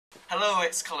Hello,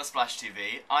 it's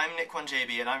xcolorsplashtv. I'm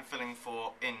nich1jb and I'm filling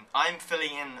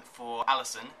in for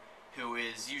Alison, who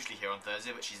is usually here on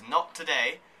Thursday, but she's not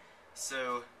today.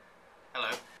 So, hello.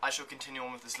 I shall continue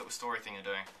on with this little story thing you're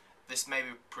doing. This may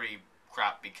be pretty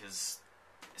crap because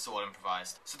it's all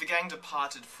improvised. So the gang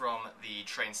departed from the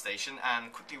train station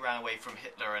and quickly ran away from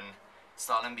Hitler and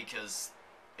Stalin because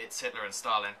it's Hitler and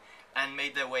Stalin, and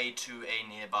made their way to a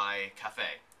nearby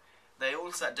cafe. They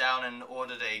all sat down and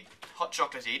ordered a hot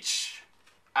chocolate each.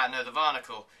 The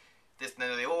Varnicle.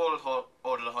 They all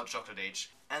ordered a hot chocolate each,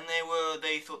 and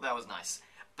they thought that was nice.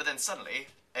 But then suddenly,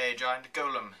 a giant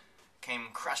golem came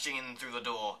crashing in through the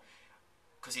door.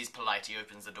 Because he's polite, he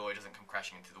opens the door, he doesn't come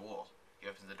crashing in through the wall. He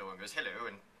opens the door and goes, hello,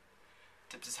 and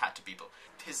tips his hat to people.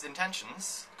 His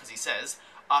intentions, because he says,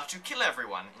 are to kill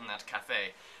everyone in that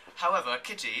cafe. However,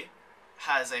 Kitty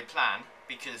has a plan,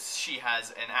 because she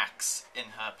has an axe in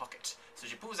her pocket. So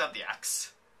she pulls out the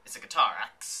axe, it's a guitar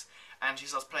axe, and she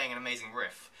starts playing an amazing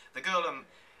riff. The Golem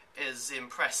is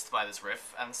impressed by this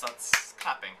riff and starts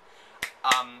clapping.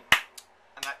 And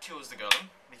that kills the Golem,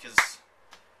 because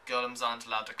Golems aren't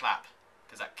allowed to clap,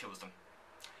 because that kills them.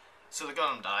 So the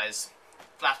Golem dies,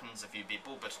 flattens a few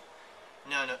people, but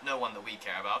no one that we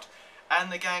care about.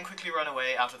 And the gang quickly run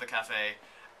away out of the cafe,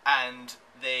 and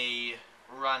they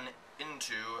run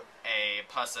into a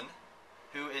person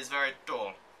who is very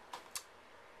tall.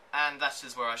 And that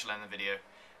is where I shall end the video.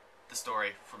 The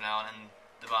story from now on, and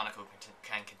the Varnicle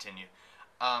can continue.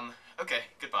 Okay,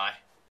 goodbye.